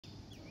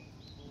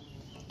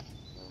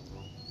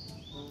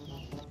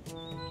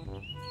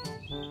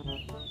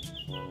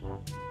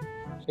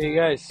Hey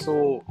guys,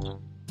 so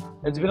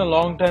it's been a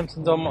long time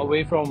since I'm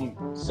away from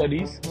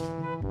studies.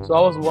 So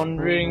I was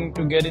wondering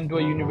to get into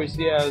a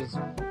university as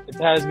it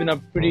has been a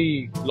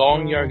pretty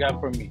long year gap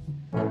for me.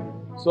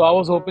 So I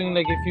was hoping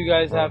like if you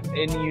guys have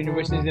any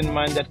universities in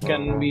mind that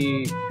can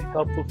be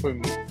helpful for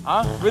me.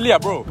 Huh? Really,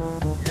 bro?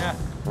 Yeah.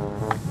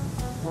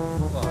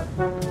 What?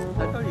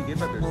 I thought you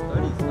gave up your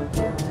studies.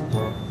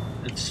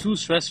 It's too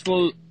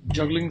stressful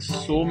juggling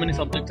so many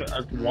subjects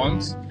at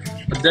once.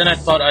 But then I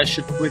thought I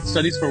should quit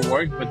studies for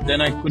work, but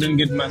then I couldn't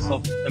get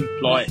myself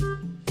employed.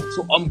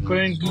 So I'm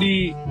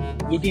currently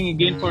looking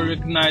again for a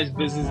recognized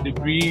business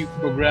degree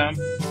program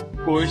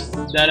course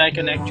that I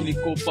can actually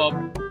cope up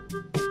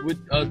with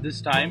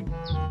this time.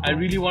 I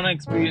really want to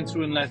experience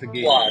student life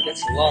again. Wow,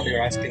 that's a lot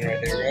you're asking right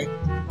there, right?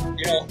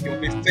 You know, it will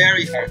be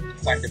very hard to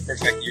find the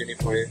perfect uni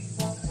for you.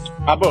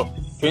 Bro,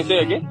 can you say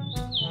again?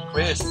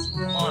 Chris,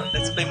 come on,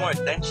 let's pay more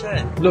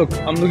attention. Look,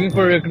 I'm looking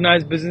for a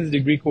recognized business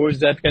degree course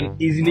that can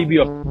easily be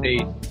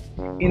obtained.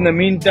 In the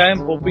meantime,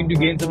 hoping to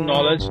gain some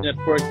knowledge,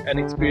 network, and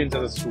experience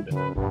as a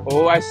student.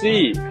 Oh, I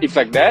see. If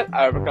like that,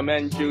 I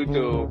recommend you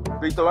to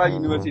Victoria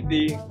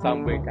University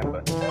Sunway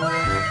campus.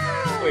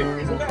 Wait,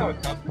 isn't that our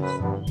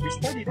campus? We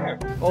study there.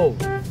 Oh,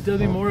 tell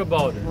me more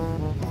about it.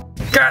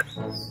 Cut!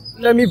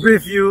 Let me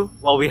brief you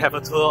while we have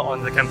a tour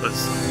on the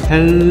campus.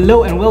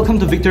 Hello and welcome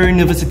to Victoria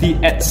University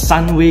at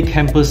Sunway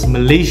Campus,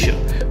 Malaysia,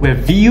 where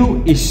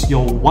VU is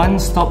your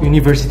one-stop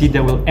university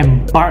that will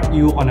embark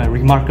you on a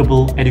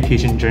remarkable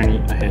education journey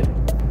ahead.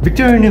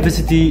 Victoria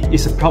University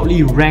is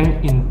proudly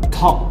ranked in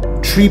top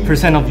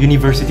 3% of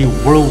university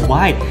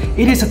worldwide.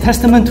 It is a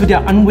testament to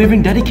their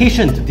unwavering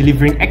dedication to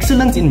delivering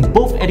excellence in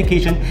both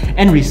education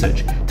and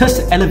research, thus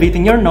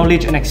elevating your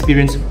knowledge and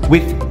experience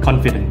with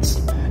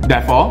confidence.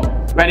 Therefore,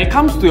 when it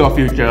comes to your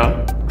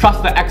future,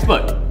 trust the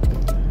expert.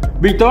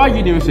 Victoria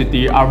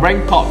University are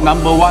ranked top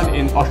 #1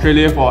 in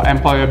Australia for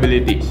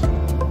employability.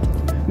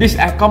 This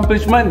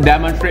accomplishment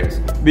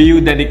demonstrates VU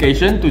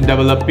dedication to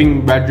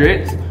developing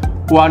graduates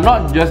who are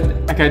not just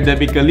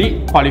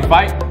academically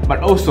qualified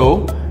but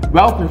also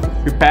well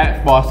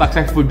prepared for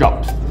successful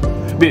jobs.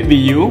 With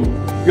VU,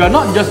 you are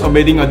not just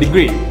obtaining a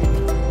degree,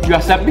 you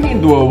are stepping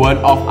into a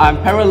world of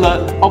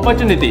unparalleled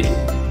opportunities.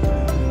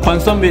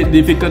 Concerned with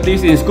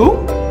difficulties in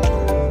school?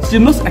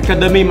 Seamless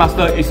Academic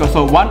Master is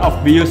also one of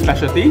VU's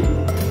specialty,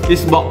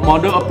 this block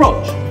model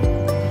approach.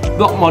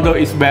 Block model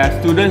is where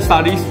students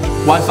study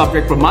one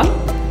subject per month,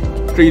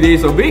 3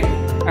 days a week,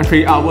 and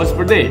 3 hours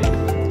per day.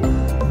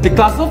 The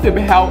classes will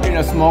be held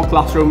in a small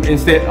classroom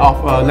instead of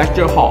a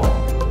lecture hall,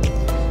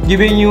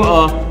 giving you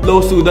a low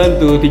student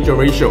to teacher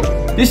ratio.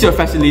 This will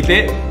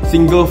facilitate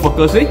single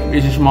focusing,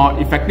 which is more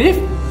effective,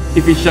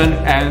 efficient,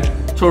 and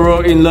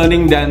thorough in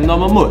learning than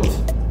normal modes.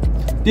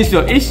 This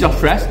will ease your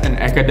stress and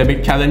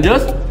academic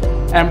challenges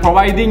and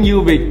providing you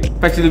with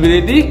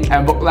flexibility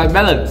and work-life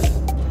balance.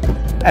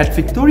 At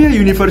Victoria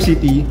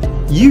University,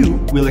 you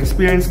will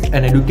experience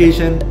an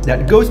education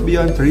that goes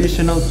beyond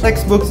traditional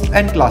textbooks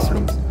and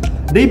classrooms.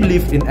 They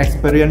believe in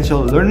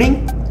experiential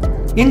learning,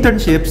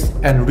 internships,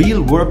 and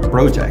real-world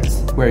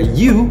projects, where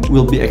you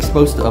will be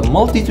exposed to a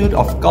multitude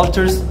of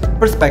cultures,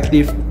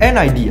 perspectives, and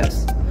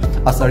ideas.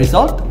 As a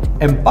result,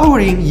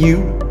 empowering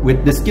you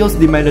with the skills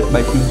demanded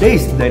by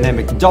today's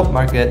dynamic job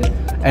market,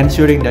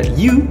 ensuring that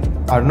you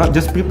are not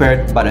just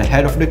prepared but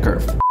ahead of the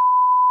curve.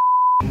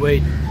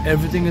 Wait,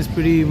 everything is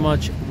pretty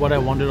much what I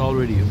wanted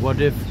already.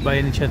 What if by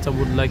any chance I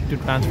would like to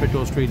transfer to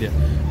Australia?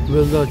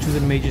 Will the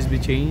chosen majors be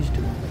changed?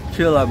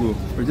 Chill, Abu.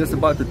 We're just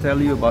about to tell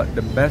you about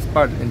the best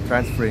part in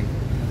transferring.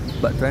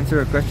 But to answer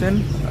your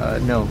question,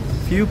 no.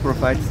 VU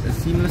provides a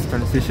seamless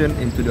transition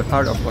into the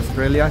heart of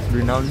Australia's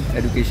renowned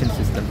education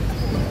system,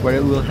 where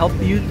it will help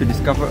you to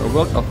discover a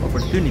world of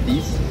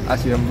opportunities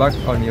as you embark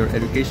on your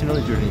educational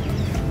journey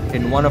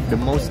in one of the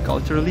most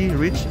culturally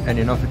rich and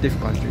innovative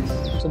countries.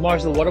 So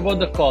Marcel, what about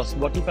the cost?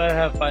 What if I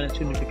have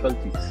financial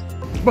difficulties?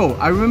 Bro,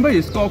 I remember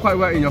you scored quite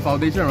well in your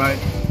foundation, right?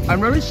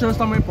 I'm very sure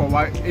someone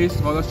provide a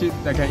scholarship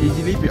that can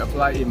easily be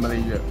applied in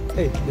Malaysia.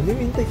 Hey, the new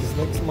intake is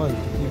next month.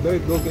 You better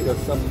go get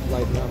yourself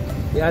applied now.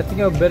 Yeah, I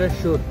think I better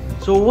should.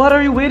 So what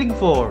are you waiting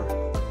for?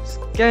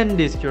 Scan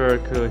this QR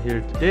code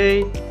here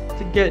today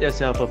to get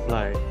yourself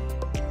applied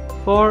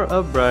for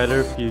a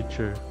brighter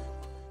future.